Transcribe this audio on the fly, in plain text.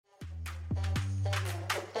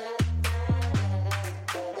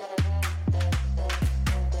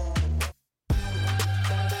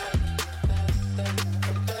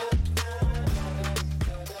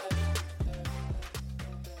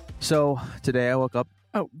So today I woke up.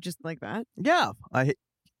 Oh, just like that? Yeah.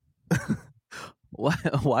 Why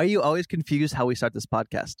are you always confused how we start this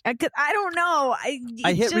podcast? I don't know.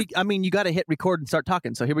 You got to hit record and start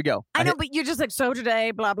talking. So here we go. I know, but you're just like, so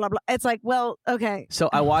today, blah, blah, blah. It's like, well, okay. So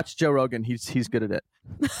I watched Joe Rogan. He's good at it.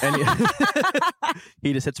 And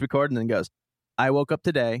he just hits record and then goes, I woke up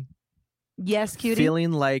today. Yes, cutie.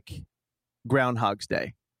 Feeling like Groundhog's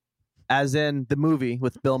Day. As in the movie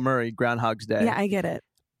with Bill Murray, Groundhog's Day. Yeah, I get it.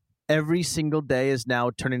 Every single day is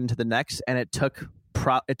now turning into the next, and it took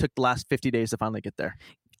the last 50 days to finally get there.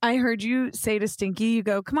 I heard you say to Stinky, you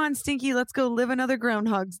go, come on, Stinky, let's go live another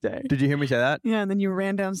Groundhog's Day. Did you hear me say that? Yeah, and then you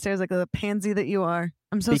ran downstairs like a pansy that you are.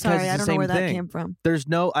 I'm so Because sorry. it's I the don't know same where that thing. came from. There's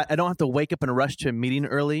no, I don't have to wake up and rush to a meeting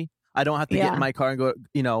early. I don't have to get in my car and go,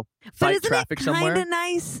 fight traffic somewhere. But isn't it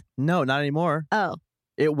kind of nice? No, not anymore. Oh.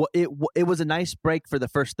 It was a nice break for the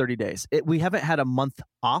first 30 days. We haven't had a month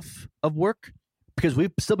off of work because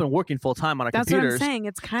we've still been working full time on our computers. That's what I'm saying.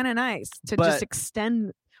 It's kind of nice to just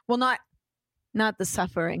extend. Well, not the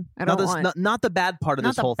suffering. Not the bad part of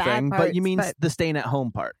this whole thing, but you mean the staying at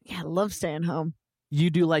home part. Yeah, I love staying home.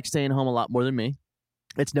 You do like staying home a lot more than me.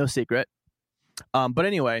 It's no secret. But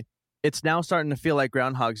anyway, it's now starting to feel like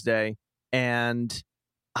Groundhog's Day, and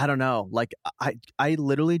I don't know. Like I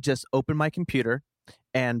literally just opened my computer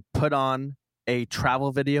and put on a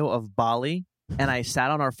travel video of Bali, and I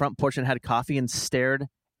sat on our front porch and had coffee and stared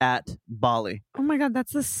at Bali. Oh my God,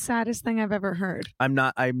 that's the saddest thing I've ever heard. I'm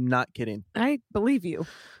not kidding. I believe you.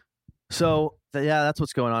 So yeah, that's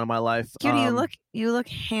what's going on in my life. Cutie, you look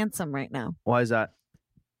handsome right now. Why is that?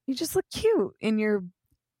 You just look cute in your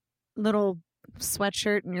little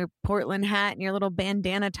sweatshirt and your Portland hat and your little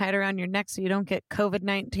bandana tied around your neck so you don't get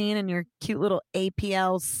COVID-19 and your cute little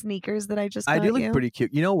APL sneakers that I just got I do look you. pretty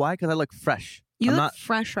cute. You know why? Because I look fresh. You look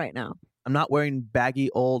fresh right now. I'm not wearing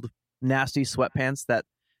baggy, old, nasty sweatpants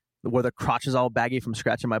where the crotch is all baggy from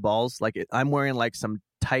scratching my balls. I'm wearing like some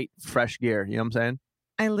tight, fresh gear. You know what I'm saying?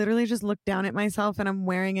 I literally just looked down at myself and I'm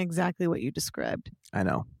wearing exactly what you described. I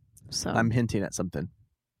know. So I'm hinting at something.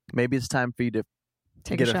 Maybe it's time for you to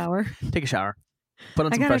take a shower. Take a shower. Put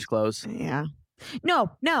on some fresh clothes. Yeah.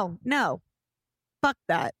 No. Fuck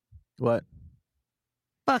that. What?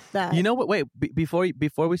 Fuck that. You know what? Wait,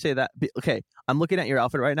 before we say that, okay, I'm looking at your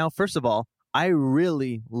outfit right now. First of all, I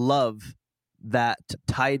really love that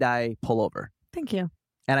tie-dye pullover. Thank you.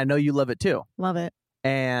 And I know you love it too. Love it.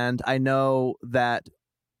 And I know that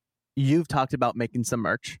you've talked about making some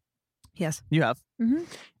merch. Yes. You have. Mm-hmm.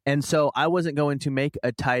 And so I wasn't going to make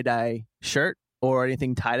a tie-dye shirt or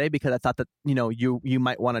anything tie-dye because I thought that, you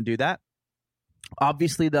might want to do that.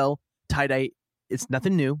 Obviously, though, tie-dye, it's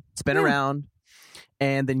nothing new. It's been around.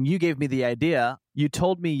 And then you gave me the idea. You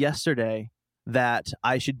told me yesterday that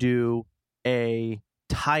I should do a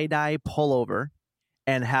tie-dye pullover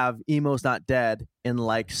and have Emo's Not Dead in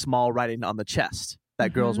like small writing on the chest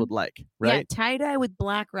that girls would like, right? Yeah, tie-dye with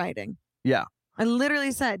black writing. Yeah. I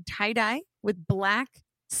literally said tie-dye with black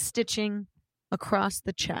stitching across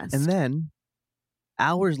the chest. And then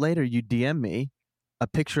hours later, you DM me a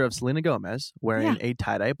picture of Selena Gomez wearing a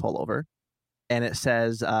tie-dye pullover. And it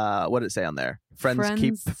says, what did it say on there? Friends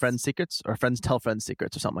keep friends secrets, or friends tell friends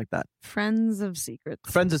secrets, or something like that. Friends of secrets.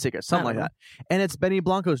 Friends of secrets, something like that. And it's Benny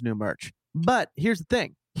Blanco's new merch. But here's the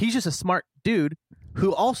thing. He's just a smart dude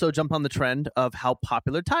who also jumped on the trend of how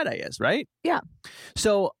popular tie-dye is, right? Yeah.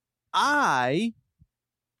 So I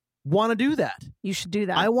want to do that. You should do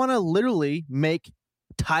that. I want to literally make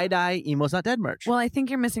tie-dye Emo's Not Dead merch. Well, I think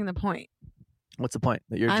you're missing the point. What's the point?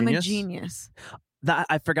 That you're a I'm genius? a genius.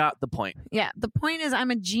 I forgot the point. Yeah, the point is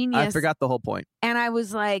I'm a genius. I forgot the whole point. And I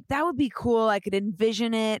was like, that would be cool. I could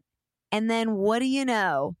envision it. And then what do you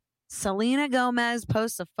know? Selena Gomez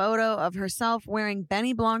posts a photo of herself wearing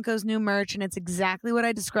Benny Blanco's new merch, and it's exactly what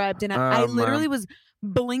I described. And I literally was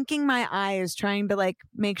blinking my eyes trying to like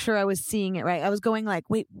make sure I was seeing it right. I was going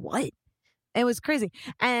like, wait, what? It was crazy.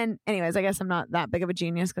 And anyways, I guess I'm not that big of a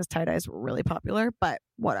genius because tie-dye is really popular, but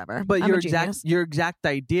whatever. But your exact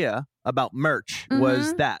idea about merch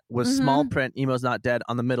was small print, Emo's Not Dead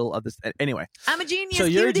on the middle of this. Anyway. I'm a genius. So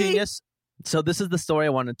you're a genius. So this is the story I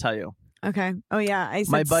wanted to tell you. Okay. Oh yeah. I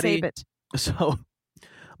said save it. So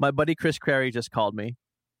my buddy Chris Crary just called me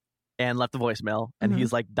and left a voicemail, and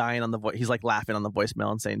he's like dying on the voice. He's like laughing on the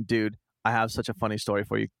voicemail and saying, dude, I have such a funny story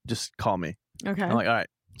for you. Just call me. Okay. I'm like, all right.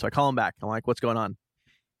 So I call him back. I'm like, what's going on?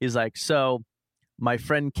 He's like, so my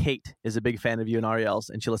friend Kate is a big fan of you and Ariel's,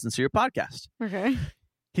 and she listens to your podcast. Okay.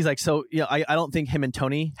 He's like, so, I don't think him and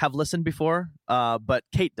Tony have listened before, but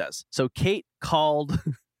Kate does. So Kate called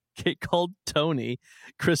Kate called Tony,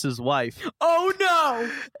 Chris's wife. Oh no!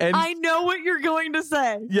 And I know what you're going to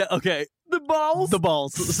say. yeah, okay. The balls. The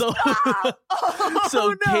balls. So, Oh,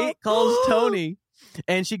 so no. Kate calls Tony,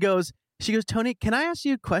 and she goes, Tony, can I ask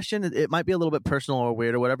you a question? It might be a little bit personal or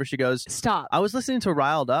weird or whatever. She goes, Stop. I was listening to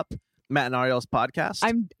Riled Up, Matt and Ariel's podcast.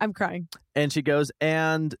 I'm crying. And she goes,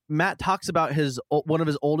 and Matt talks about one of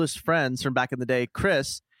his oldest friends from back in the day,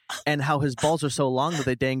 Chris, and how his balls are so long that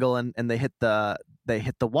they dangle and they hit the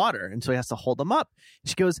water, and so he has to hold them up.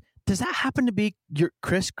 She goes, does that happen to be your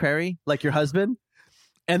Chris Crary, like your husband?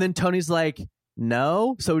 And then Tony's like,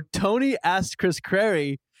 no. So Tony asked Chris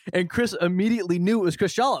Crary, and Chris immediately knew it was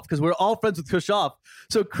Chris Jolliffe because we're all friends with Chris Jolliffe.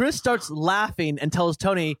 So Chris starts laughing and tells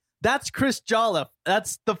Tony, that's Chris Jolliffe. That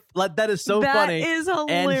is so funny. That is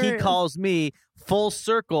hilarious. And he calls me full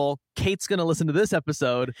circle. Kate's going to listen to this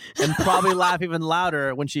episode and probably laugh even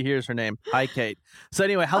louder when she hears her name. Hi, Kate. So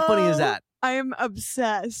anyway, how funny is that? I am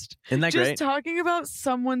obsessed. Isn't that Just great? talking about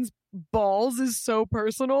someone's balls is so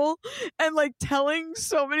personal, and like telling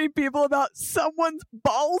so many people about someone's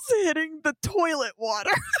balls hitting the toilet water.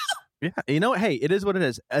 Yeah. You know what? Hey, it is what it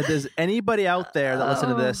is. Does anybody out there that listen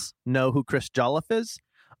to this know who Chris Jolliffe is?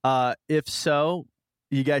 If so,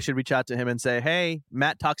 you guys should reach out to him and say, hey,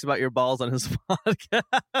 Matt talks about your balls on his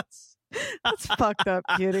podcast. That's fucked up,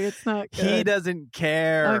 cutie. It's not good. He doesn't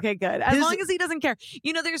care. Okay, good. As long as he doesn't care.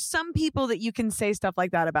 You know, there's some people that you can say stuff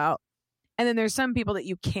like that about, and then there's some people that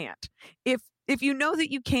you can't. If you know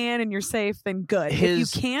that you can and you're safe, then good. If you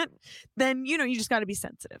can't, then you just got to be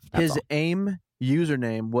sensitive. That's His all. AIM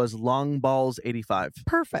username was longballs85.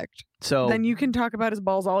 Perfect. So then you can talk about his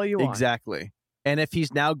balls all you want. Exactly. And if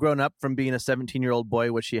he's now grown up from being a 17-year-old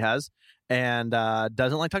boy, which he has, and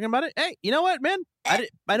doesn't like talking about it, hey, you know what, man? I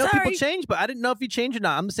know people change, but I didn't know if you changed or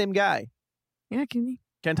not. I'm the same guy. Yeah, can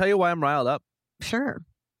I tell you why I'm riled up? Sure.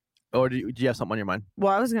 Or do you have something on your mind?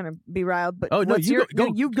 Well, I was gonna be riled, but oh no, you go.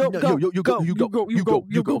 You go.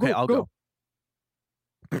 Okay, I'll go.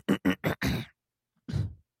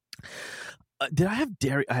 Did I have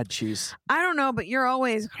dairy? I had cheese. I don't know, but you're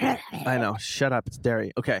always. I know. Shut up. It's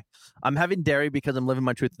dairy. Okay. I'm having dairy because I'm living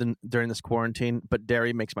my truth during this quarantine, but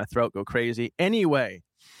dairy makes my throat go crazy. Anyway,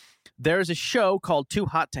 there's a show called Too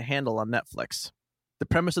Hot to Handle on Netflix. The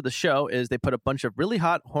premise of the show is they put a bunch of really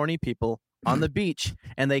hot, horny people on the beach,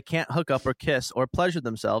 and they can't hook up or kiss or pleasure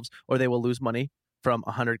themselves, or they will lose money from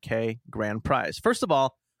 $100K grand prize. First of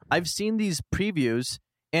all, I've seen these previews,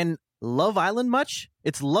 and Love Island much?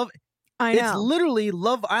 It's literally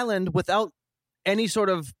Love Island without any sort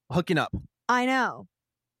of hooking up. I know.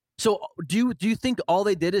 So do you think all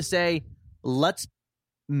they did is say, let's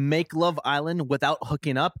make Love Island without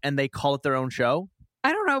hooking up, and they call it their own show?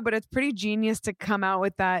 I don't know, but it's pretty genius to come out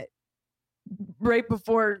with that right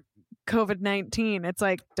before COVID-19. It's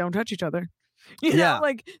like, don't touch each other. You know,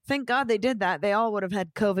 like, thank God they did that. They all would have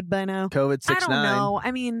had COVID by now. COVID 6'9". I don't know.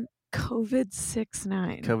 I mean, COVID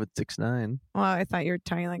 6'9". COVID 6'9". Well, I thought you were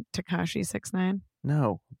talking like Tekashi 6'9".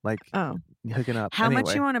 No, like hooking up. How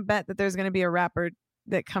much you want to bet that there's going to be a rapper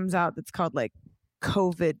that comes out that's called like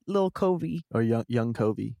COVID, Lil Covey, or Young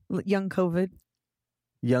Covey, Young COVID,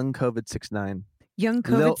 Young COVID 6'9". Young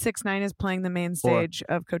COVID 6'9" is playing the main stage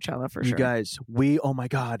of Coachella for sure. You guys, oh my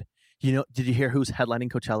God, did you hear who's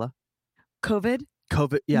headlining Coachella? COVID,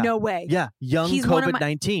 yeah, no way, yeah, Young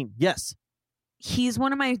COVID-19, yes. He's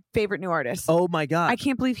one of my favorite new artists. Oh my God, I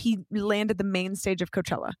can't believe he landed the main stage of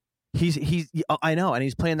Coachella. I know, and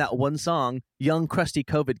he's playing that one song, Young Crusty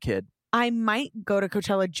COVID Kid. I might go to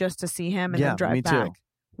Coachella just to see him and then drive me back. Too.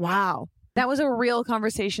 Wow. That was a real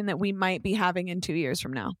conversation that we might be having in 2 years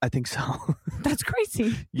from now. I think so. That's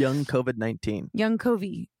crazy. Young COVID-19. Young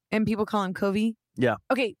Covey. And people call him Covey? Yeah.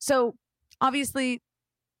 Okay, so obviously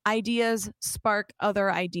ideas spark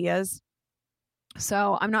other ideas.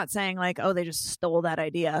 So I'm not saying like, oh, they just stole that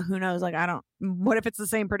idea. Who knows? Like, what if it's the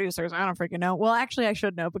same producers? I don't freaking know. Well, actually, I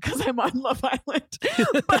should know because I'm on Love Island.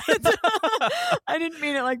 But I didn't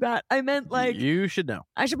mean it like that. I meant like. You should know.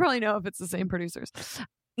 I should probably know if it's the same producers.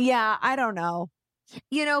 Yeah, I don't know.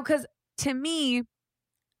 Because to me,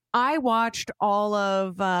 I watched all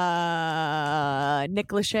of Nick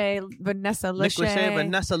Lachey, Vanessa Lachey. Nick Lachey,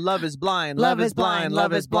 Vanessa, Love is Blind. Love is Blind.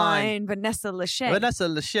 Love is Blind. Vanessa Lachey. Vanessa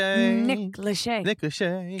Lachey. Nick Lachey. Nick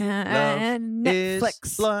Lachey. And Netflix.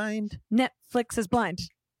 Is blind. Netflix is blind.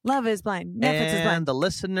 Love is blind. Netflix is blind. And the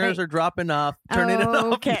listeners are dropping off. Turning it off.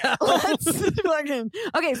 Okay.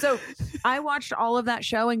 Okay, so I watched all of that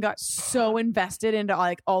show and got so invested into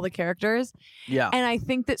like all the characters. Yeah. And I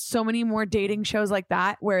think that so many more dating shows like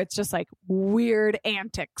that, where it's just like weird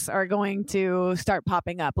antics, are going to start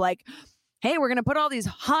popping up. Like hey, we're going to put all these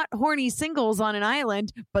hot, horny singles on an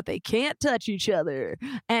island, but they can't touch each other.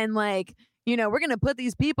 And like, you know, we're going to put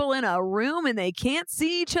these people in a room and they can't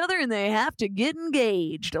see each other and they have to get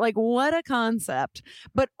engaged. Like, what a concept.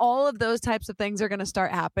 But all of those types of things are going to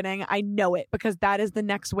start happening. I know it because that is the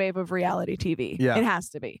next wave of reality TV. Yeah. It has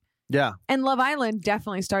to be. Yeah. And Love Island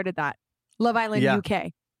definitely started that. Love Island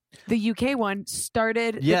UK. The UK one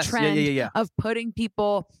started the trend of putting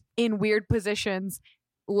people in weird positions,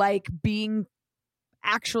 like being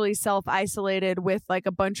actually self-isolated with like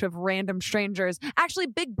a bunch of random strangers. Actually,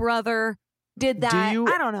 Big Brother did that. I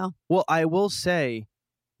don't know. Well, I will say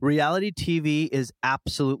reality TV is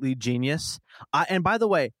absolutely genius. And by the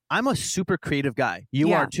way, I'm a super creative guy.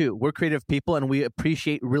 You are too. We're creative people and we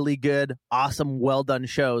appreciate really good, awesome, well done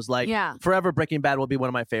shows. Like Forever Breaking Bad will be one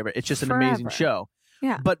of my favorite. It's just an amazing show.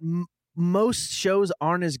 Yeah. But most shows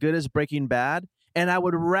aren't as good as Breaking Bad. And I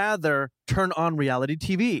would rather turn on reality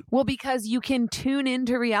TV. Well, because you can tune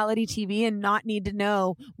into reality TV and not need to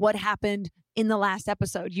know what happened in the last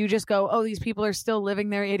episode. You just go, oh, these people are still living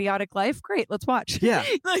their idiotic life. Great, let's watch. Yeah.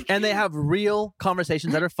 And they have real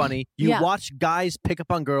conversations that are funny. You watch guys pick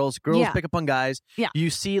up on girls, girls pick up on guys. Yeah. You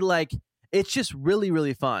see, like, it's just really,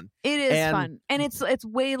 really fun. It is fun. And it's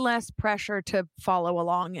way less pressure to follow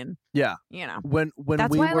along. And, you know, when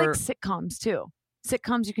that's we why were... I like sitcoms too.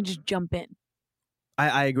 Sitcoms, you can just jump in.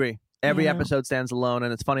 I agree. Every episode stands alone,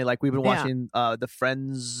 and it's funny. Like we've been watching the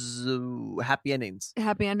Friends happy endings,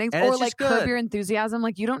 and or like good. Curb Your Enthusiasm.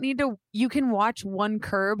 Like you don't need to. You can watch one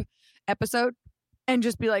Curb episode and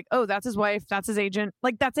just be like, oh, that's his wife, that's his agent.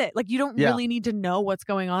 Like that's it. Like you don't really need to know what's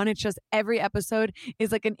going on. It's just every episode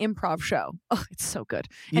is like an improv show. Oh, it's so good.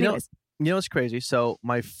 Anyways. You know what's crazy? So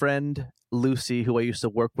my friend Lucy, who I used to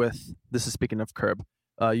work with, this is speaking of Curb,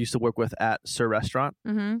 used to work with at Sir Restaurant.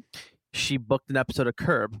 Mm-hmm. She booked an episode of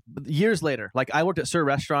Curb years later. Like I worked at Sir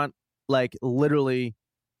Restaurant, like literally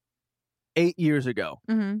 8 years ago,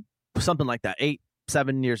 something like that,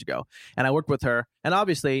 7 years ago. And I worked with her. And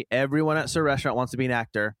obviously everyone at Sir Restaurant wants to be an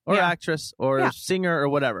actor or actress or singer or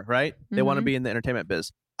whatever, right? They want to be in the entertainment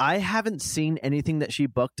biz. I haven't seen anything that she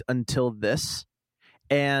booked until this.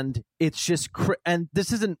 And it's just, and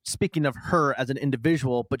this isn't speaking of her as an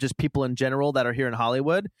individual, but just people in general that are here in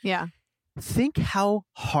Hollywood. Yeah. Think how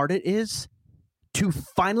hard it is to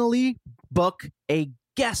finally book a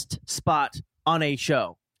guest spot on a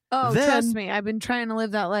show. Oh, trust me. I've been trying to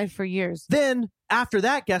live that life for years. Then after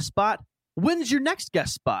that guest spot, when's your next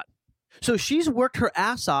guest spot? So she's worked her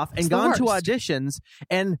ass off and gone to auditions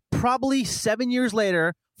and probably 7 years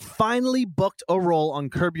later, finally booked a role on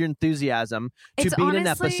Curb Your Enthusiasm to be in an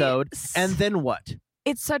episode. And then what?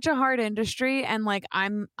 It's such a hard industry, and like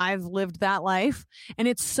I've lived that life, and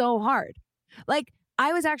it's so hard. Like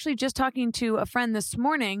I was actually just talking to a friend this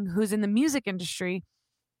morning who's in the music industry,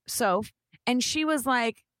 Soph, and she was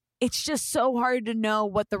like, it's just so hard to know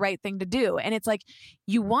what the right thing to do. And it's like,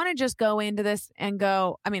 you want to just go into this and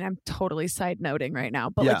go, I mean, I'm totally side noting right now,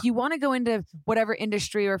 but like you want to go into whatever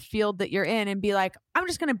industry or field that you're in and be like, I'm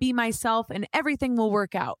just going to be myself and everything will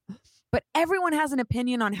work out. But everyone has an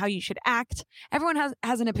opinion on how you should act. Everyone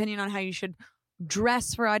has an opinion on how you should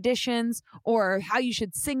dress for auditions or how you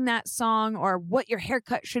should sing that song or what your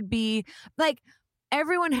haircut should be. Like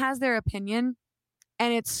everyone has their opinion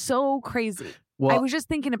and it's so crazy. Well, I was just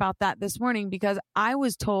thinking about that this morning because I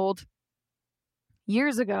was told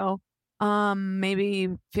years ago, maybe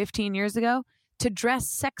 15 years ago, to dress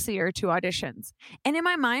sexier to auditions. And in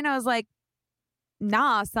my mind, I was like,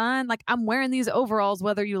 nah, son, like I'm wearing these overalls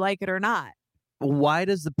whether you like it or not. Why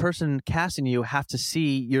does the person casting you have to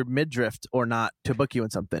see your midriff or not to book you in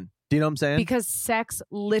something? Do you know what I'm saying? Because sex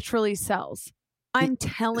literally sells. I'm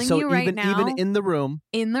telling you right now. Even in the room,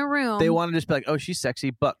 they want to just be like, oh, she's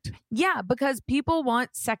sexy, booked. Yeah, because people want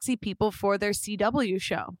sexy people for their CW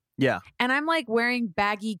show. Yeah. And I'm like wearing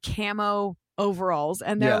baggy camo overalls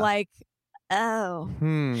and they're like, oh.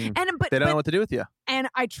 But they don't know what to do with you. And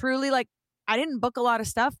I truly like, I didn't book a lot of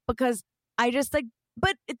stuff because I just like,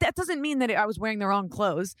 but that doesn't mean that I was wearing the wrong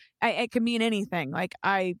clothes. It could mean anything. Like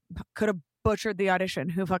I could have butchered the audition.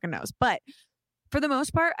 Who fucking knows? But for the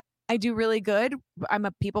most part, I do really good. I'm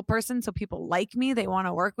a people person. So people like me. They want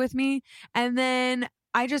to work with me. And then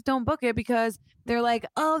I just don't book it because they're like,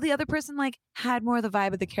 oh, the other person like had more of the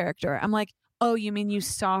vibe of the character. I'm like, oh, you mean you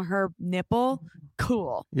saw her nipple?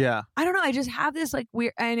 Cool. Yeah. I don't know. I just have this like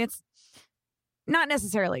weird, and it's not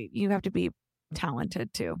necessarily, you have to be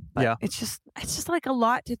talented too. But it's just like a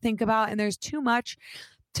lot to think about. And there's too much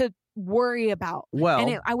to worry about. Well,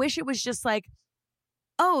 and I wish it was just like,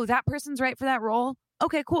 oh, that person's right for that role.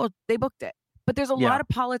 Okay, cool. They booked it. But there's a lot of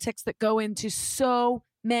politics that go into so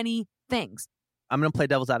many things. I'm going to play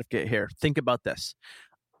devil's advocate here. Think about this.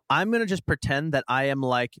 I'm going to just pretend that I am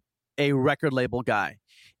like a record label guy.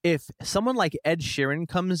 If someone like Ed Sheeran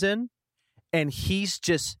comes in and he's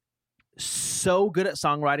just so good at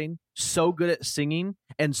songwriting, so good at singing,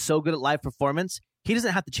 and so good at live performance, he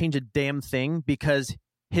doesn't have to change a damn thing because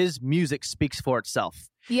his music speaks for itself.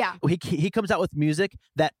 Yeah. He comes out with music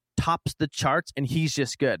that tops the charts and he's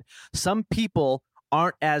just good. Some people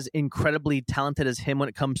aren't as incredibly talented as him when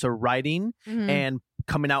it comes to writing and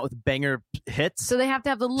coming out with banger hits. So they have to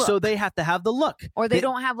have the look. So they have to have the look. Or they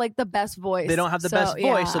don't have like the best voice. They don't have the best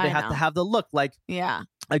voice, so they have know. to have the look. Like Yeah.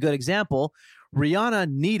 a good example, Rihanna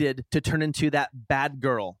needed to turn into that bad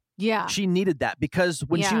girl. Yeah. She needed that because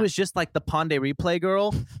when she Yeah. was just like the Ponde Replay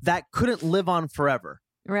girl, that couldn't live on forever.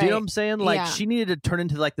 Right. Do you know what I'm saying? Like Yeah. she needed to turn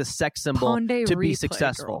into like the sex symbol Ponde to be Replay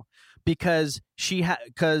successful. girl. Because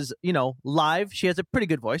live she has a pretty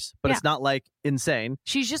good voice, but it's not like insane.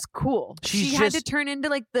 She's just cool. She's she had to just- turn into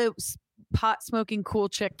like the pot smoking cool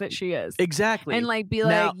chick that she is. Exactly. And like be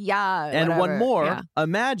Now- like, yeah. And whatever. one more, Yeah.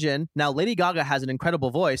 imagine, now Lady Gaga has an incredible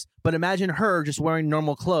voice, but imagine her just wearing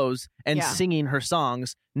normal clothes and Yeah. singing her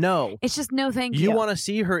songs. No. It's just no thank You want to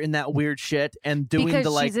see her in that weird shit and doing because the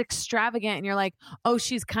like she's extravagant and you're like, oh,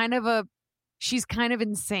 she's kind of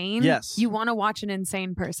insane. Yes. You want to watch an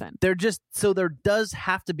insane person. there does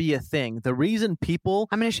have to be a thing. The reason people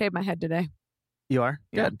I'm going to shave my head today. You are?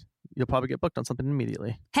 Yeah. Good. You'll probably get booked on something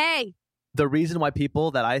immediately. Hey. The reason why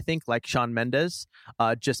people that I think like Shawn Mendes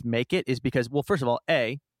just make it is because, well, first of all,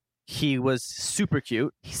 he was super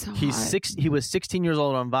cute. He's so He was 16 years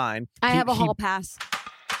old on Vine. I have a hall pass.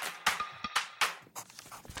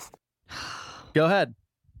 Go ahead.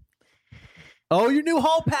 Oh, your new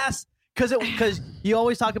hall pass. Because you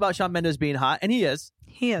always talk about Shawn Mendes being hot, and he is.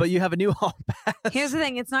 He is. But you have a new hall pass. Here's the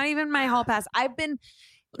thing. It's not even my hall pass.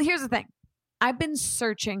 Here's the thing. I've been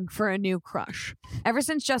searching for a new crush ever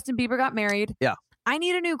since Justin Bieber got married. Yeah. I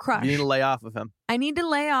need a new crush. You need to lay off of him. I need to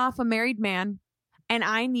lay off a married man, and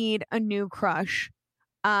I need a new crush.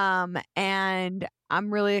 And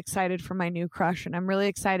I'm really excited for my new crush, and I'm really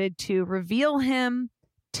excited to reveal him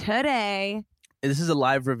today. This is a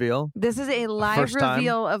live reveal. This is a live First time?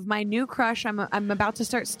 reveal of my new crush. I'm about to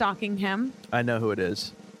start stalking him. I know who it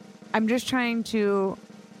is. I'm just trying to.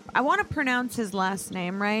 I want to pronounce his last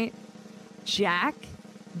name right. Jack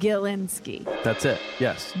Galinsky. That's it.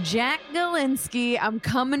 Yes. Jack Galinsky, I'm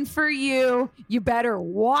coming for you. You better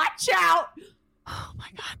watch out. Oh my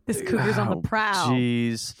God, this cougar's on the prowl.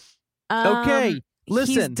 Jeez. Okay,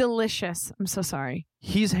 listen. He's delicious. I'm so sorry.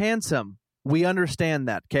 He's handsome. We understand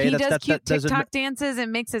that. Okay. He does cute doesn't- TikTok dances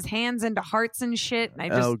and makes his hands into hearts and shit. And I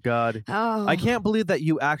just, Oh God. oh, I can't believe that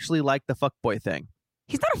you actually like the fuckboy thing.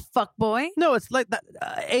 He's not a fuck boy. No, it's like that.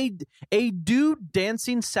 A dude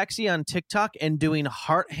dancing sexy on TikTok and doing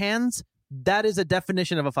heart hands. That is a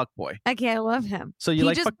definition of a fuckboy. Okay, I love him. So you He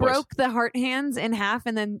like just fuckboys? broke the heart hands in half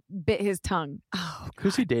and then bit his tongue. Oh,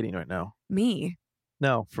 Who's he dating right now? me.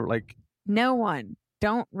 No, for like. No one.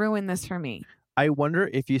 Don't ruin this for me. I wonder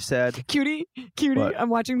if you said. Cutie, What? I'm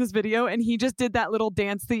watching this video and he just did that little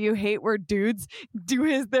dance that you hate where dudes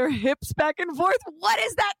do their hips back and forth. What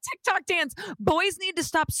is that TikTok dance? Boys need to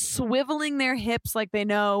stop swiveling their hips like they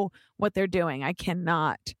know what they're doing. I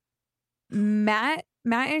cannot. Matt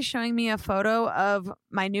is showing me a photo of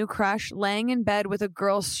my new crush laying in bed with a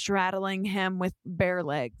girl straddling him with bare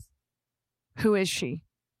legs. Who is she?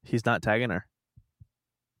 He's not tagging her.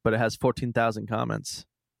 But it has 14,000 comments.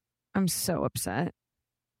 I'm so upset.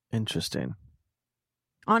 Interesting.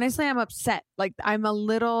 Honestly, I'm upset. Like I'm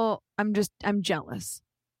jealous.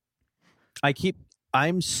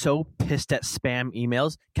 I'm so pissed at spam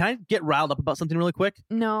emails. Can I get riled up about something really quick?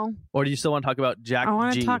 No, Or do you still want to talk about Jack I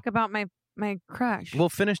want G? to talk about my crush. We'll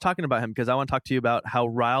finish talking about him because I want to talk to you about how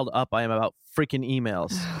riled up I am about freaking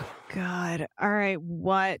emails. Oh, God. All right.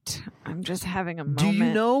 What? I'm just having a moment. Do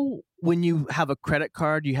you know when you have a credit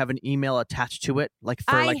card, you have an email attached to it, like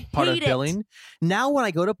for I part of hate it. billing? Now, when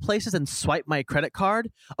I go to places and swipe my credit card,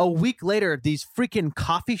 a week later, these freaking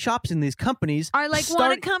coffee shops and these companies are like,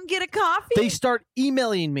 want to come get a coffee? They start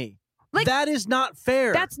emailing me. Like, that is not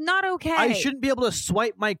fair. That's not okay. I shouldn't be able to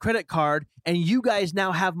swipe my credit card and you guys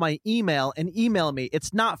now have my email and email me.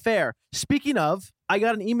 It's not fair. Speaking of, I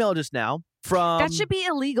got an email just now from... That should be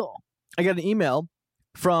illegal. I got an email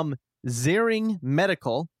from Zering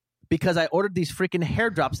Medical because I ordered these freaking hair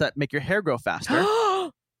drops that make your hair grow faster.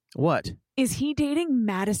 What? Is he dating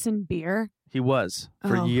Madison Beer? He was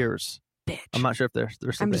for Oh. years. Bitch. I'm not sure if they're still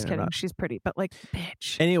I'm just dating or kidding. not. She's pretty, but like,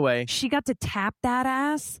 bitch. Anyway, She got to tap that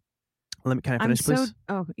ass. can I finish, please?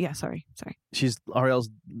 Oh, yeah. Sorry. Ariel's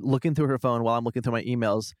looking through her phone while I'm looking through my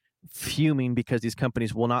emails, fuming because these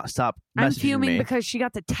companies will not stop messaging I'm fuming me. because she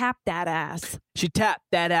got to tap that ass. She tapped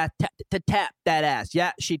that ass, tap that ass.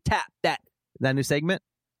 Yeah, she tapped that. That new segment?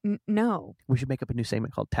 No. We should make up a new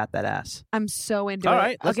segment called Tap That Ass. I'm so into All it.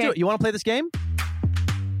 right, let's Okay. do it. You want to play this game?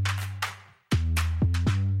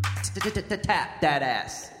 Tap that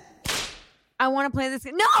ass. I want to play this.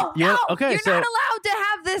 No, Yeah, no. okay, You're so- not allowed to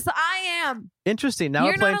have this. I am. Interesting. Now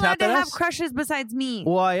You're we're playing not allowed Tap to That have Ass. crushes besides me.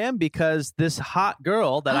 Well, I am because this hot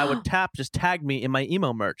girl that I would tap just tagged me in my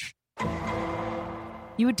emo merch.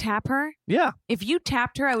 You would tap her? Yeah. If you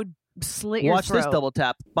tapped her, I would slit your Watch throat. this double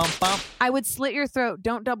tap. Bump, bump. I would slit your throat.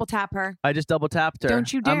 Don't double tap her. I just double tapped her.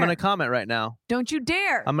 Don't you I'm dare. going to comment right now. Don't you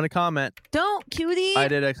dare. I'm going to comment. Don't, cutie. I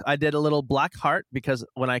did a little black heart because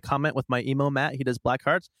when I comment with my emo Matt, he does black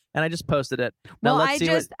hearts, and I just posted it. Now well, let's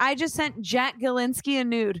see I just sent Jack Galinsky a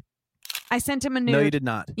nude. I sent him a nude. No, you did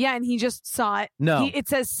not. Yeah, and he just saw it. No. It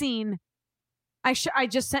says seen. I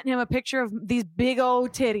just sent him a picture of these big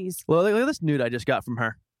old titties. Well, look at this nude I just got from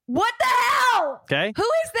her. What the hell? Okay. Who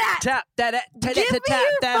is that? Tap that. Give me your phone.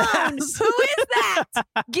 ass. Who is that?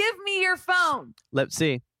 Give me your phone. Let's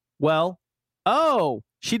see. Well,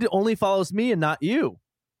 she only follows me and not you.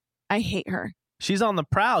 I hate her. She's on the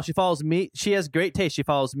prowl. She follows me. She has great taste. She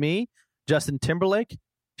follows me, Justin Timberlake,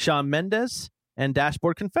 Shawn Mendes, and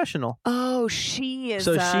Dashboard Confessional. Oh, she is.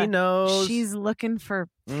 So she knows. She's looking for.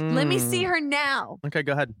 Let me see her now. Okay,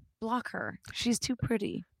 go ahead. Block her. She's too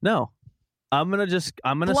pretty. No, I'm gonna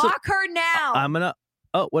block her now. I'm gonna.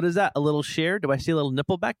 Oh, what is that? A little sheer? Do I see a little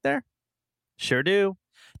nipple back there? Sure do.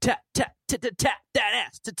 Tap tap tap tap that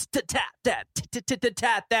ass.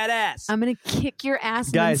 Tap that ass. I'm gonna kick your ass.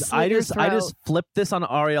 And Guys, then slit your I throat. just flipped this on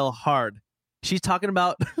Ariel hard. She's talking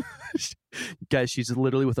about. Guys, she's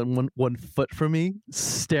literally within one foot from me,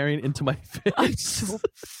 staring into my face. I'm so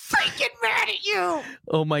freaking mad at you.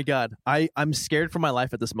 Oh my god, I'm scared for my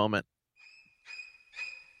life at this moment.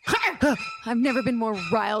 I've never been more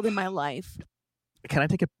riled in my life. Can I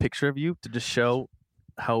take a picture of you to just show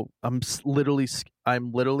how I'm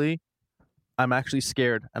actually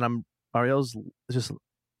scared, and Ariel's just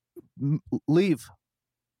leave,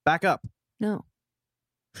 back up. No.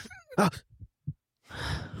 Ah.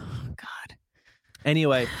 God.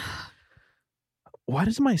 Anyway, why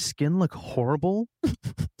does my skin look horrible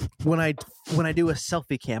when I do a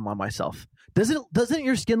selfie cam on myself? Doesn't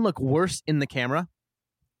your skin look worse in the camera,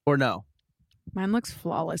 or no? Mine looks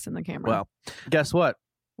flawless in the camera. Well, guess what?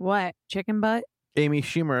 What? Chicken butt? Amy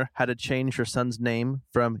Schumer had to change her son's name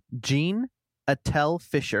from Gene Attell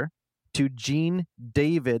Fisher to Gene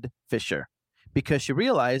David Fisher because she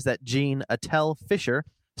realized that Gene Attell Fisher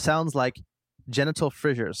sounds like genital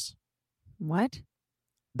fissures. What?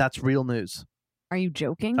 That's real news. Are you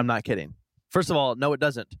joking? I'm not kidding. First of all, no, it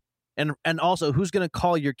doesn't. And also, who's going to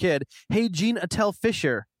call your kid, hey, Gene Attell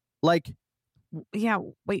Fisher? Like, yeah,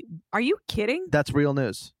 wait, are you kidding? that's real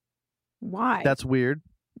news. Why? That's weird.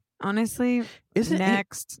 Honestly, Isn't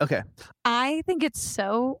next. it? Okay. I think it's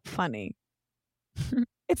so funny.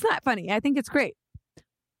 It's not funny. I think it's great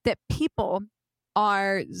that people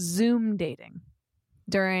are Zoom dating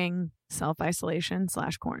during self-isolation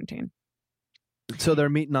 / quarantine. So they're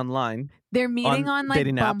meeting online. They're meeting on like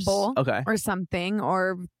dating Bumble apps. Okay. or something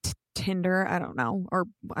or Tinder. I don't know. Or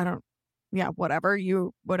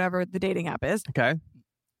whatever the dating app is. Okay.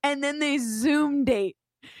 And then they Zoom date.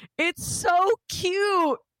 It's so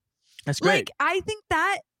cute. That's great. Like, I think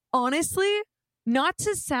that, honestly, not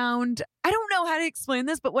to sound, I don't know how to explain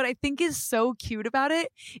this, but what I think is so cute about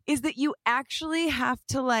it is that you actually have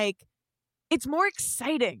to, like, it's more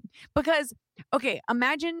exciting because, okay,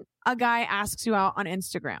 imagine a guy asks you out on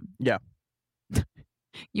Instagram. Yeah.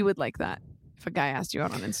 You would like that if a guy asked you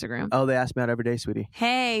out on Instagram. Oh, they ask me out every day, sweetie.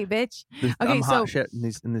 Hey, bitch. Okay, so I'm hot shit in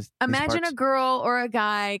these Imagine parts. a girl or a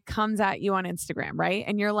guy comes at you on Instagram, right?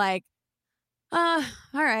 And you're like, all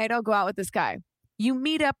right, I'll go out with this guy. You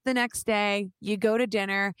meet up the next day, you go to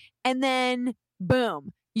dinner, and then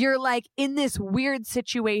boom, you're like in this weird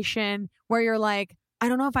situation where you're like, I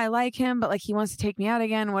don't know if I like him, but like he wants to take me out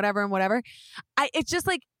again, whatever and whatever. It's just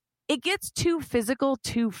like, it gets too physical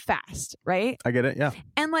too fast, right? I get it, yeah.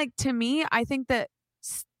 And like, to me, I think that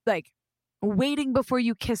like waiting before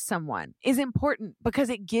you kiss someone is important because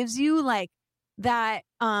it gives you like that,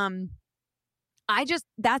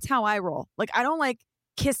 that's how I roll. Like, I don't like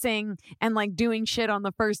kissing and like doing shit on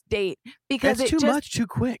the first date because That's too much too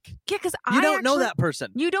quick. Yeah, because You don't know that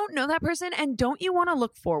person. You don't know that person, and don't you want to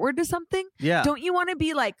look forward to something? Yeah. Don't you want to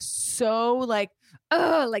be like so like,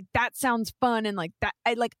 like that sounds fun and like that?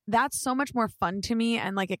 That's so much more fun to me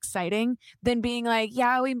and like exciting than being like,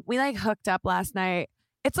 yeah, we like hooked up last night.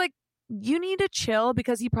 It's like you need to chill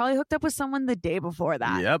because he probably hooked up with someone the day before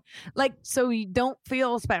that. Yep. Like, so you don't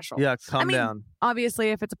feel special. Yeah, calm down. Obviously,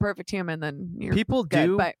 if it's a perfect human, then you're People good,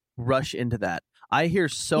 do but rush into that. I hear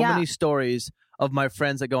so many stories of my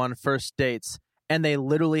friends that go on first dates and they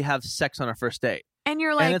literally have sex on a first date. and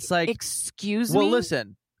you're like, And it's like, excuse me? well,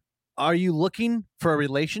 listen, are you looking for a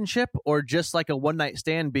relationship or just like a one-night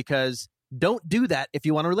stand? Because don't do that if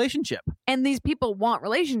you want a relationship. And these people want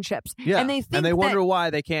relationships. Yeah. And they think wonder why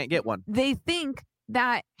they can't get one. they think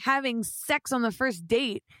that having sex on the first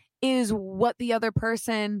date is what the other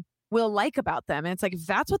person will like about them. And it's like, if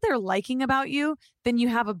that's what they're liking about you, then you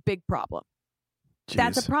have a big problem. Jeez.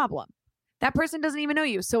 That's a problem. That person doesn't even know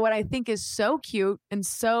you. So what I think is so cute and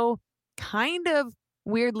so kind of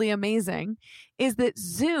weirdly amazing is that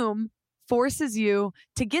Zoom forces you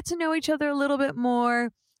to get to know each other a little bit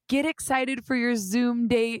more, get excited for your Zoom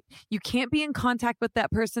date. You can't be in contact with that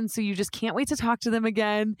person, so you just can't wait to talk to them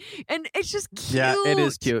again. And it's just cute. Yeah, it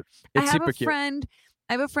is cute. It's I have super a cute. friend.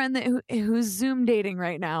 I have a friend who's Zoom dating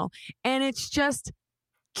right now, and it's just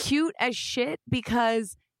cute as shit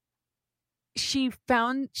because she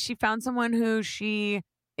found someone who she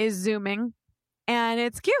is Zooming, and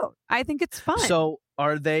it's cute. I think it's fun. So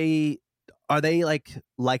are they like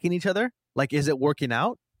liking each other? Like, is it working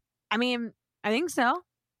out? I mean, I think so.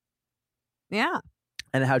 Yeah.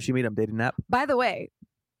 And how'd she meet him? Dating app? By the way,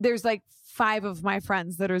 there's like 5 of my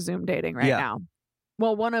friends that are Zoom dating right Yeah. now.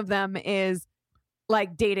 Well, one of them is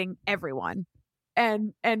like dating everyone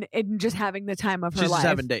and just having the time of her She's life. just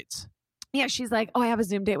having dates. Yeah, she's like, oh, I have a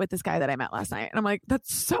Zoom date with this guy that I met last night. And I'm like,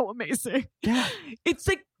 that's so amazing. Yeah. It's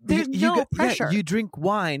like, there's no pressure. Yeah, you drink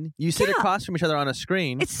wine, you sit Yeah. across from each other on a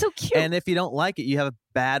screen. It's so cute. And if you don't like it, you have a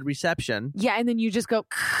bad reception. Yeah, and then you just go,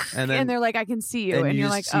 And and, then- they're like, I can see you. And, you you're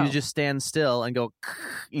just, like, oh. you just stand still and go,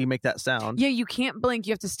 you make that sound. Yeah, you can't blink.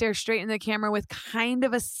 You have to stare straight in the camera with kind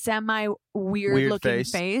of a semi-weird looking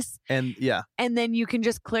face. And yeah. And then you can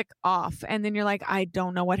just click off. And then you're like, I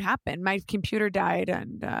don't know what happened. My computer died.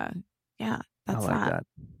 And yeah, that's I like that.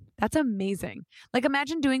 That's amazing. Like,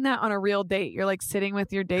 imagine doing that on a real date. You're like sitting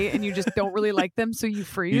with your date and you just don't really like them. So you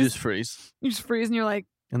freeze. You just freeze. You just freeze and you're like,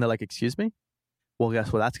 And they're like, excuse me? Well,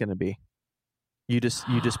 guess what that's going to be? You just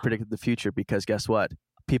predicted the future because guess what?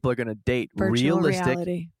 People are going to date virtual realistic.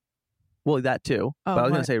 reality. Well, that too. Oh, but I was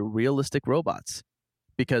going what? to say realistic robots.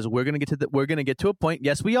 Because we're going to get to a point.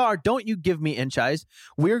 Yes, we are. Don't you give me inch eyes.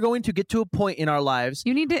 We're going to get to a point in our lives.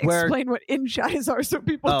 You need to where- explain what inch eyes are so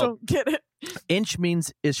people Oh. don't get it. Inch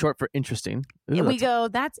is short for interesting. Ooh, we that's- go,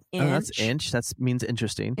 that's inch. oh, that's inch. That means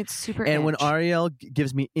interesting. It's super And when inch. Ariel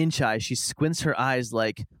gives me inch eyes, she squints her eyes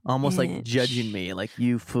like almost like Inch. judging me, like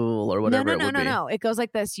you fool or whatever it would be. No. It goes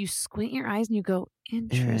like this. You squint your eyes and you go,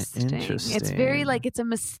 interesting. It's interesting. very like, it's a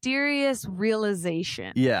mysterious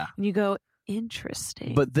realization. Yeah, And you go,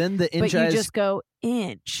 interesting. but then the inch But you eyes. just go,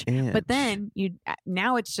 inch. But then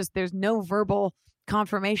now it's just, there's no verbal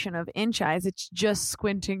confirmation of inch eyes. It's just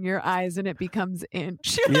squinting your eyes and it becomes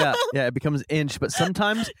inch. yeah, it becomes inch. But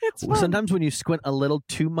sometimes It's fun. sometimes when you squint a little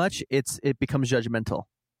too much, it becomes judgmental.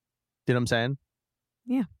 You know what I'm saying?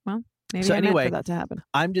 Yeah. Well, maybe So I meant anyway, for that to happen.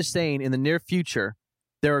 I'm just saying in the near future,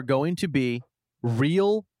 there are going to be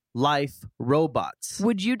real life robots.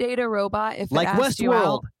 Would you date a robot if Like it asked you Westworld.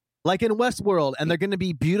 out? Like in Westworld, and they're going to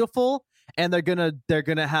be beautiful, and they're going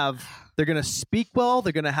to speak well.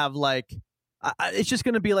 They're going to have like, it's just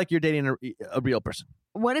going to be like you're dating a real person.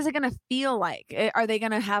 What is it going to feel like? Are they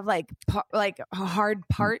going to have like hard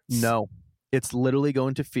parts? No, it's literally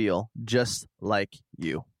going to feel just like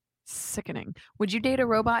you. Sickening. Would you date a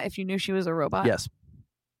robot if you knew she was a robot? Yes.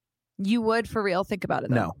 You would for real? Think about it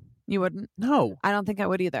though. No. You wouldn't? No. I don't think I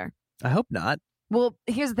would either. I hope not. Well,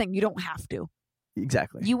 here's the thing. You don't have to.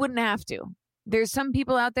 Exactly. You wouldn't have to. There's some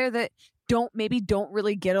people out there that don't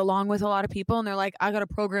really get along with a lot of people and they're like, I got to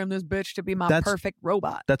program this bitch to be my perfect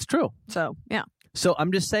robot. That's true. So, yeah. So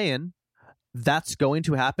I'm just saying that's going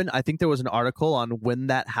to happen. I think there was an article on when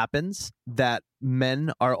that happens that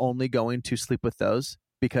men are only going to sleep with those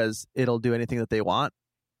because it'll do anything that they want.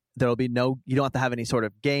 There'll be you don't have to have any sort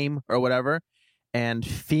of game or whatever. And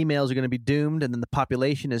females are going to be doomed, and then the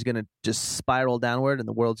population is going to just spiral downward, and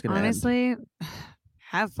the world's going to end. Honestly,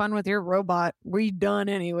 have fun with your robot. We done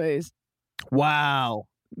anyways. Wow.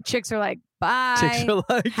 Chicks are like, bye. Chicks are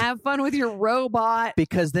like, have fun with your robot.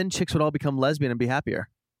 because then chicks would all become lesbian and be happier,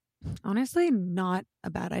 Honestly, not a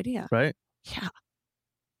bad idea. right?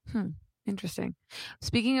 Yeah. Interesting.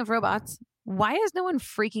 Speaking of robots, why is no one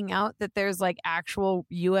freaking out that there's like actual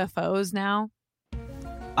UFOs now?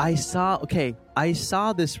 I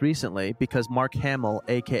saw this recently because Mark Hamill,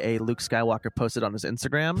 aka Luke Skywalker, posted on his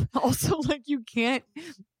Instagram. Also, like, you can't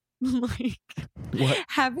Like What?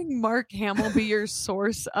 having Mark Hamill be your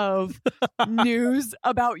source of news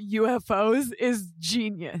about UFOs is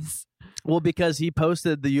genius. Well, because he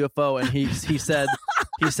posted the UFO and he said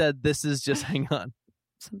this is just hang on.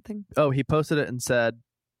 Something. Oh, he posted it and said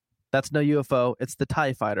that's no UFO. It's the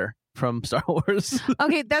TIE fighter from Star Wars.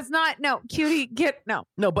 Okay, that's not cutie. No.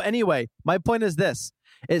 No, but anyway, my point is this: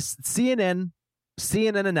 is CNN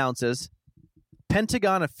announces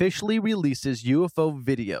Pentagon officially releases UFO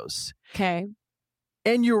videos. Okay.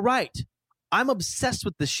 And you're right. I'm obsessed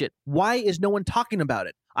with this shit. Why is no one talking about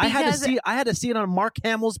it? I had to see it on Mark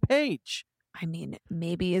Hamill's page. I mean,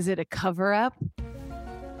 maybe is it a cover up?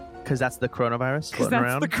 Because that's the coronavirus floating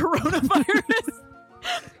around. The coronavirus.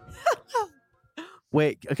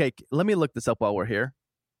 Wait, okay, let me look this up while we're here.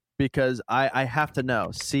 Because I have to know.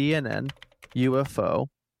 CNN UFO.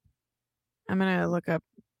 I'm gonna look up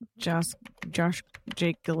Josh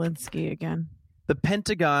Jake Galinsky again. The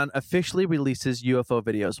Pentagon officially releases UFO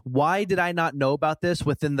videos. Why did I not know about this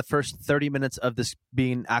within the first 30 minutes of this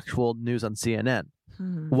being actual news on CNN?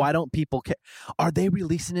 Why don't people care? Are they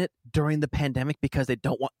releasing it during the pandemic because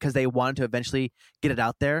they wanted to eventually get it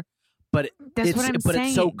out there? But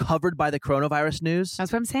it's so covered by the coronavirus news.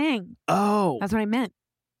 That's what I'm saying. Oh, that's what I meant.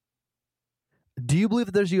 Do you believe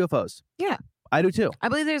that there's UFOs? Yeah, I do too. I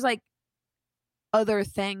believe there's like other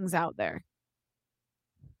things out there.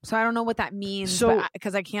 So I don't know what that means,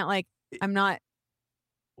 because I can't I'm not,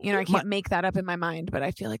 I can't make that up in my mind, but I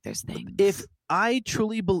feel like there's things. If I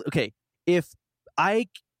truly believe, if I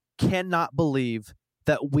cannot believe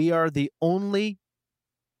that we are the only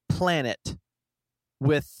planet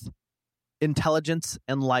with intelligence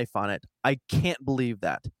and life on it, I can't believe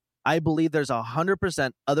that. I believe there's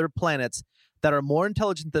 100% other planets that are more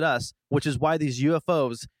intelligent than us, which is why these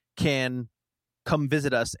UFOs can come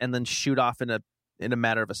visit us and then shoot off in a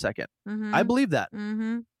matter of a second. Mm-hmm. I believe that.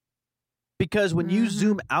 Mm-hmm. Because when you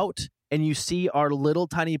zoom out and you see our little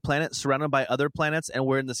tiny planet surrounded by other planets and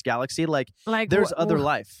we're in this galaxy, like there's other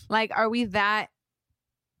life. Like, are we that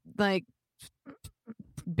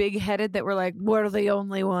big-headed that we're like, we're the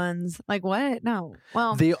only ones? Like, what? No.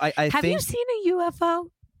 Well, have you seen a UFO?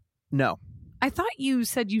 No. I thought you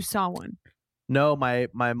said you saw one. No, my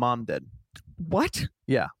mom did. What?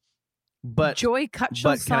 Yeah. But Joy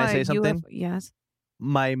Cutshall can I say something? Yes.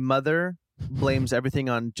 My mother blames everything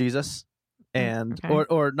on Jesus, and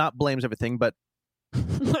or not blames everything, but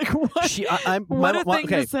like what?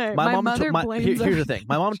 To say. My mother blames. Here's the thing.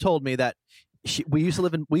 My mom told me that we used to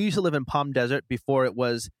live in Palm Desert before it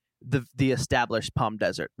was the established Palm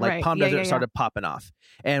Desert. Like Palm Desert started popping off,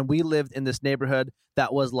 and we lived in this neighborhood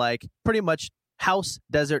that was like pretty much house,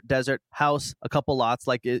 desert, house, a couple lots,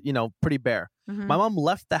 like pretty bare. Mm-hmm. My mom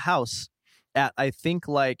left the house at I think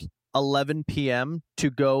like 11 p.m. to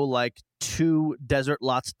go like 2 desert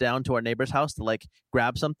lots down to our neighbor's house to like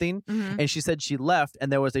grab something. Mm-hmm. And she said she left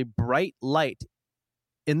and there was a bright light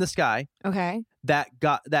in the sky. Okay. That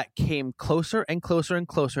came closer and closer and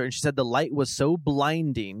closer. And she said the light was so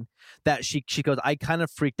blinding that she goes, I kind of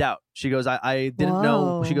freaked out. She goes, I didn't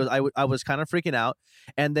know. She goes, I was kind of freaking out.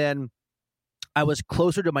 And then I was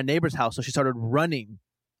closer to my neighbor's house. So she started running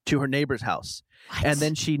to her neighbor's house. What? And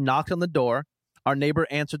then she knocked on the door. Our neighbor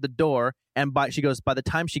answered the door, and she goes, by the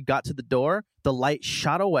time she got to the door, the light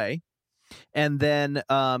shot away, and then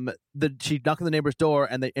she knocked on the neighbor's door,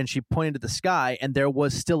 and she pointed to the sky, and there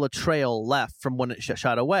was still a trail left from when it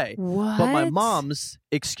shot away. What? But my mom's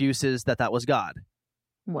excuse is that was God.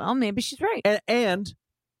 Well, maybe she's right. And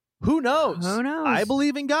who knows? Who knows? I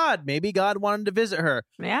believe in God. Maybe God wanted to visit her.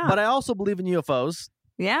 Yeah. But I also believe in UFOs.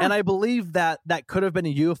 Yeah. And I believe that could have been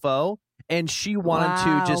a UFO. And she wanted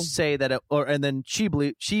to just say that and then she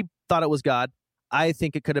thought it was God. I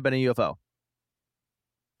think it could have been a UFO.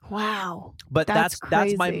 Wow. But that's my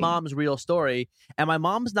crazy. mom's real story. And my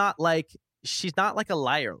mom's she's not like a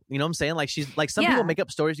liar. You know what I'm saying? Like she's like some people make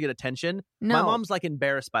up stories to get attention. No. My mom's like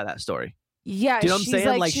embarrassed by that story. Yeah. Do you know what I'm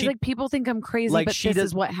saying? She's like, people think I'm crazy, like but this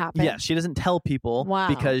is what happened. Yeah, she doesn't tell people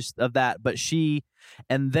because of that. But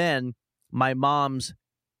and then my mom's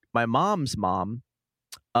mom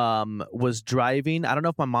was driving. I don't know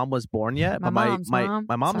if my mom was born yet, but my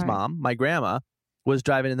mom's mom, my grandma, was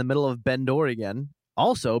driving in the middle of Bend, Oregon.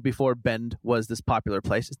 Also, before Bend was this popular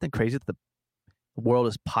place. Isn't it crazy that the world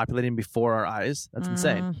is populating before our eyes? That's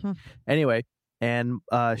insane. Anyway, and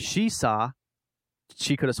she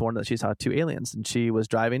could have sworn that she saw 2 aliens, and she was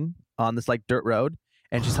driving on this like dirt road,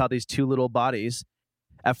 and she saw these 2 little bodies.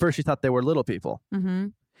 At first, she thought they were little people,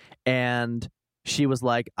 and she was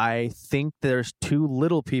like, I think there's 2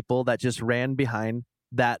 little people that just ran behind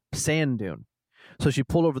that sand dune. So she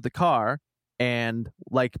pulled over the car and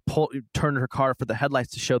like turned her car for the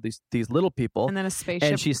headlights to show these little people. And then a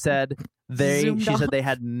spaceship. And she said they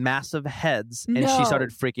had massive heads, and she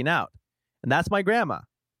started freaking out. And that's my grandma.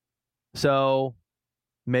 So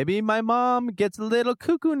maybe my mom gets a little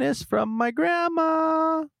cuckoo-ness from my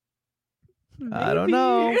grandma. Maybe. I don't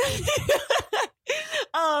know.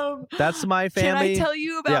 That's my family. Can I tell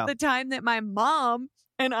you about the time that my mom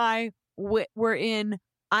and I were in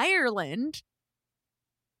Ireland?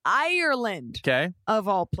 Ireland. Okay. Of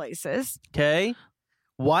all places. Okay.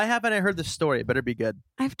 Why haven't I heard this story? It better be good.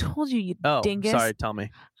 I've told you, you Oh, dingus. sorry. Tell me.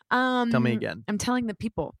 Tell me again. I'm telling the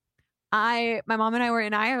people. My mom and I were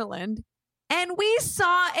in Ireland, and we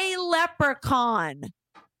saw a leprechaun.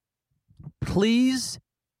 Please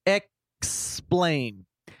explain.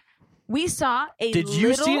 We saw a Did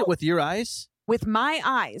you see it with your eyes? With my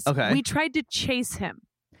eyes. Okay. We tried to chase him.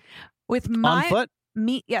 With On foot?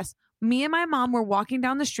 Yes. Me and my mom were walking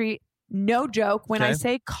down the street. No joke. When I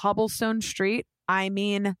say cobblestone street, I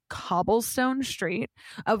mean cobblestone street.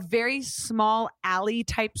 A very small alley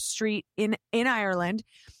type street in Ireland.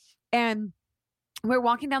 And we're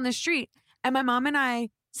walking down the street, and my mom and I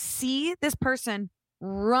see this person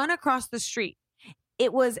run across the street.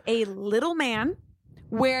 It was a little man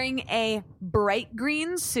wearing a bright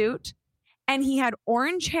green suit, and he had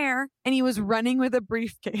orange hair, and he was running with a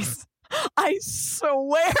briefcase. I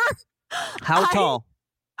swear. How tall?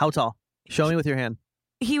 How tall? Show me with your hand.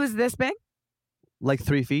 He was this big. Like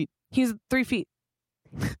 3 feet? He was 3 feet.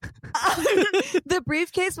 The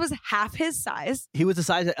briefcase was half his size. He was the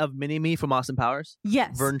size of Mini-Me from Austin Powers?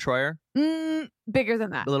 Yes. Vern Troyer? Bigger than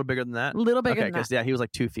that. A little bigger than that? A little bigger than that. Okay, because he was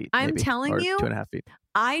like 2 feet. I'm maybe, telling you. 2.5 feet.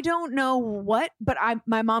 I don't know what, but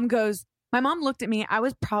my mom looked at me. I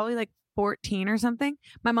was probably like 14 or something.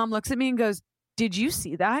 My mom looks at me and goes, "Did you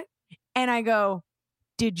see that?" And I go,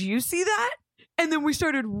 "Did you see that?" And then we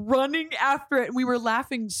started running after it, and we were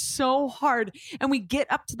laughing so hard. And we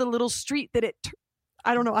get up to the little street that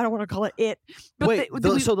I don't know. I don't want to call it it. But wait,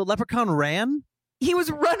 so the leprechaun ran? He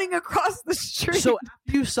was running across the street. So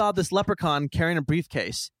after you saw this leprechaun carrying a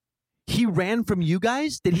briefcase, he ran from you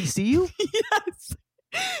guys? Did he see you? Yes.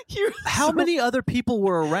 How many other people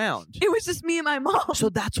were around? It was just me and my mom. So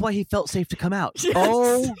that's why he felt safe to come out. Yes.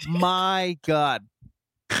 Oh my God.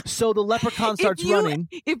 So the leprechaun starts running.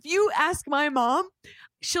 If you ask my mom,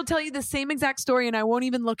 she'll tell you the same exact story, and I won't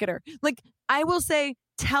even look at her. Like, I will say,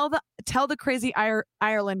 tell the crazy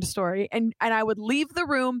Ireland story, and I would leave the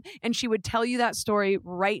room, and she would tell you that story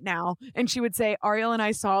right now, and she would say, "Ariel and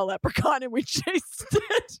I saw a leprechaun, and we chased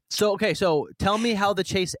it." So tell me how the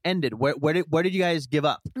chase ended. Where did you guys give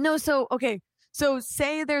up? No, so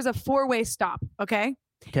say there's a 4-way stop. Okay.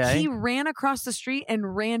 He ran across the street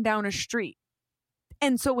and ran down a street.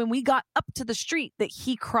 And so when we got up to the street that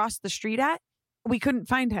he crossed the street at, we couldn't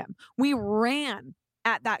find him. We ran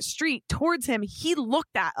at that street towards him. He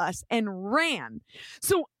looked at us and ran.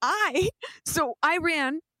 So I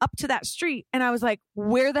ran up to that street, and I was like,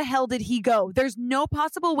 where the hell did he go? There's no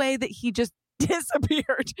possible way that he just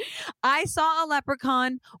disappeared. I saw a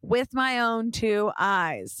leprechaun with my own 2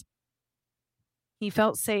 eyes. He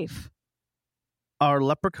felt safe. Are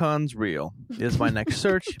leprechauns real? Is my next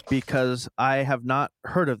search, because I have not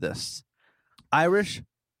heard of this. Irish.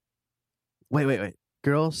 Wait.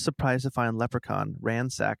 Girl surprised to find leprechaun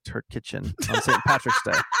ransacked her kitchen on St. Patrick's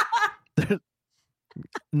Day.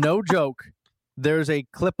 No joke. There's a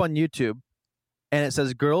clip on YouTube, and it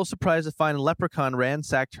says, "Girl surprised to find leprechaun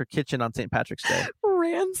ransacked her kitchen on St. Patrick's Day."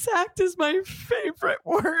 Ransacked is my favorite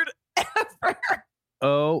word ever.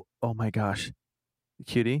 Oh my gosh.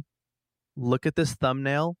 Cutie. Look at this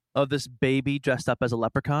thumbnail of this baby dressed up as a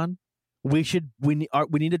leprechaun. We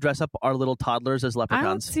need to dress up our little toddlers as leprechauns. I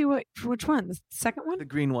don't see which one. The second one? The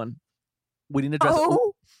green one. We need to dress up.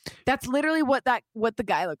 That's literally what the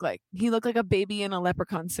guy looked like. He looked like a baby in a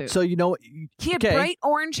leprechaun suit. So you know he had bright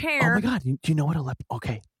orange hair. Oh my God. Do you know what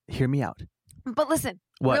okay, hear me out. But listen,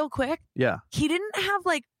 what? Real quick. Yeah. He didn't have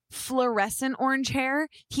like fluorescent orange hair.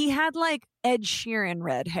 He had like Ed Sheeran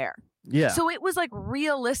red hair. Yeah. So it was like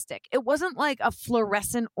realistic. It wasn't like a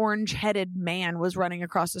fluorescent orange-headed man was running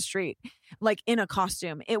across the street, like in a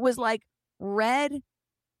costume. It was like red,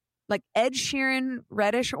 like Ed Sheeran,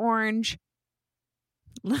 reddish orange,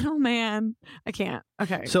 little man. I can't.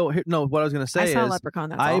 Okay. So what I was going to say I saw is, a leprechaun.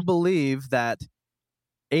 That's I all. believe that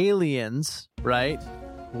aliens, right?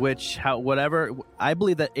 I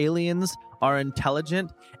believe that aliens are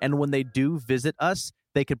intelligent, and when they do visit us,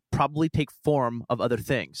 they could probably take form of other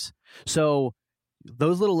things. So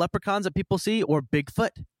those little leprechauns that people see, or Bigfoot,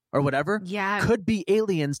 or whatever Yeah. could be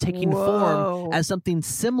aliens taking Whoa. form as something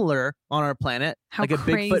similar on our planet. How like a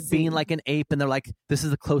crazy. Bigfoot being like an ape, and they're like, this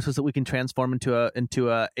is the closest that we can transform into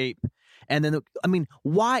a ape. And then, I mean,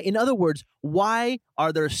 why? In other words, why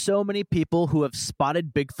are there so many people who have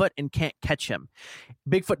spotted Bigfoot and can't catch him?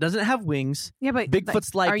 Bigfoot doesn't have wings. Yeah, but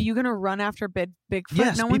Bigfoot's like, are you going to run after Bigfoot?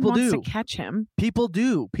 Yes, no one people wants do. to catch him. people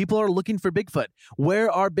do. People are looking for Bigfoot. Where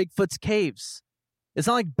are Bigfoot's caves? It's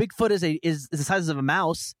not like Bigfoot is the size of a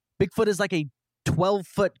mouse. Bigfoot is like a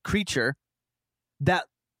 12-foot creature that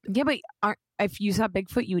Yeah, but if you saw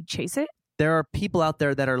Bigfoot, you would chase it? there are people out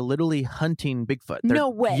there that are literally hunting Bigfoot. They're- No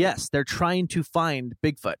way. Yes, they're trying to find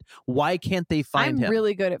Bigfoot. Why can't they find I'm him?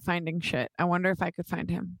 really good at finding shit. I wonder if I could find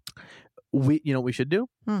him. You know what we should do?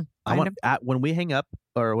 I Find want him? when we hang up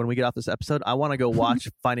or when we get off this episode, I want to go watch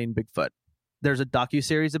Finding Bigfoot. There's a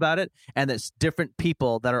docuseries about it, and it's different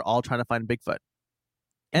people that are all trying to find Bigfoot.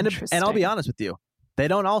 And I'll be Interesting. honest with you, they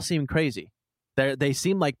don't all seem crazy. They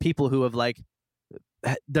seem like people who have like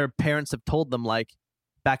their parents have told them like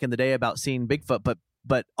back in the day about seeing Bigfoot,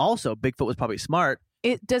 but also Bigfoot was probably smart.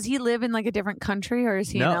 Does he live in like a different country, or is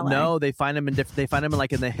he in LA? No, they find him in they find him in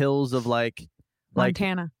like in the hills of like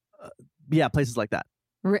Montana. yeah, places like that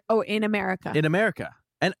In America. in America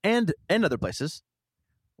and other places.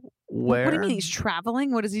 Where What do you mean he's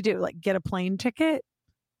traveling? What does he do? Like get a plane ticket?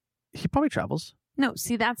 he probably travels No,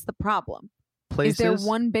 see, that's the problem. places. Is there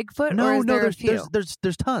one Bigfoot, No, or is there a there's, few?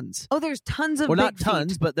 there's tons. Oh, there's tons of Well, not big feet.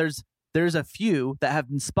 tons, but there's a few that have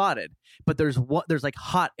been spotted. But there's like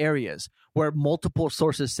hot areas where multiple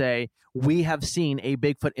sources say we have seen a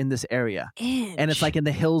Bigfoot in this area, and it's like in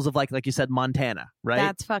the hills of like you said, Montana, right?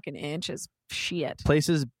 That's fucking inches. Shit.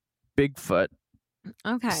 Places Bigfoot,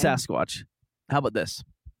 Okay. Sasquatch. How about this?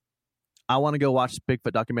 I want to go watch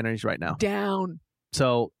Bigfoot documentaries right now. Down.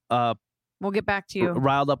 So, We'll get back to you.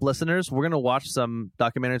 riled up listeners, we're gonna watch some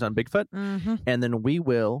documentaries on Bigfoot, Mm-hmm. and then we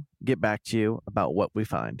will get back to you about what we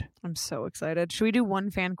find. I'm so excited. Should we do one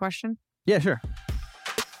fan question? Yeah, sure.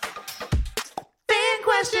 Fan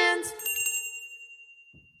questions.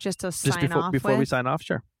 Just to sign Just off before we with? sign off,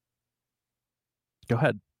 sure. Go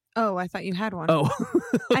ahead. Oh, I thought you had one. Oh,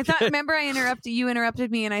 I thought. okay. Remember, you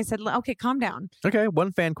interrupted me, and I said, "Okay, calm down." Okay,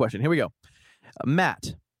 one fan question. Here we go.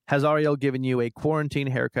 Matt, has Ariel given you a quarantine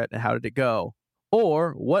haircut, and how did it go?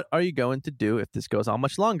 Or what are you going to do if this goes on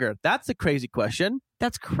much longer? That's a crazy question.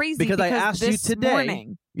 That's crazy. Because I asked you this today.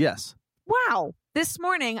 morning- Yes. Wow. This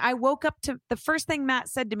morning, I woke up to the first thing Matt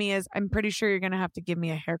said to me is, "I'm pretty sure you're going to have to give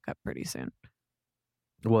me a haircut pretty soon."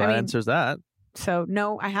 Well, I that mean- answers that. So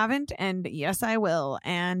no, I haven't, and yes, I will.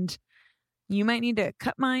 And you might need to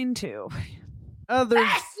cut mine too.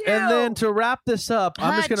 Bless you! And then to wrap this up,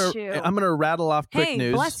 I'm Achoo. gonna rattle off quick Hey,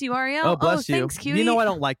 news. bless you, Ariel. Oh, bless you. Thanks, cutie. You know I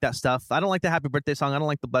don't like that stuff. I don't like the happy birthday song. I don't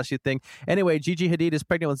like the bless you thing. Anyway, Gigi Hadid is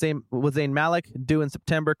pregnant with Zayn Malik, due in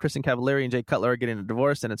September. Kristen Cavallari and Jay Cutler are getting a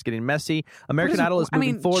divorce, and it's getting messy. American Idol is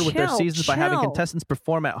moving forward with their seasons by having contestants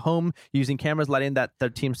perform at home using cameras lighting that their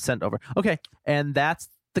team sent over. Okay, and that's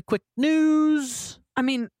the quick news. I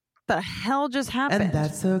mean, the hell just happened? And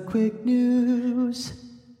that's the quick news.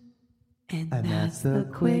 And that's the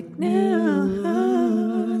quick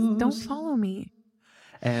news. Don't follow me.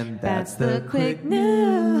 And that's the quick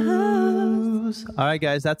news. All right,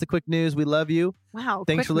 guys, that's the quick news. We love you. Wow.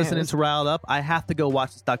 Thanks quick for listening news. to Riled Up. I have to go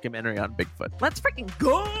watch this documentary on Bigfoot. Let's freaking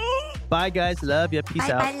go. Bye, guys. Love you. Peace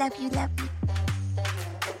out. Bye, love you, love you.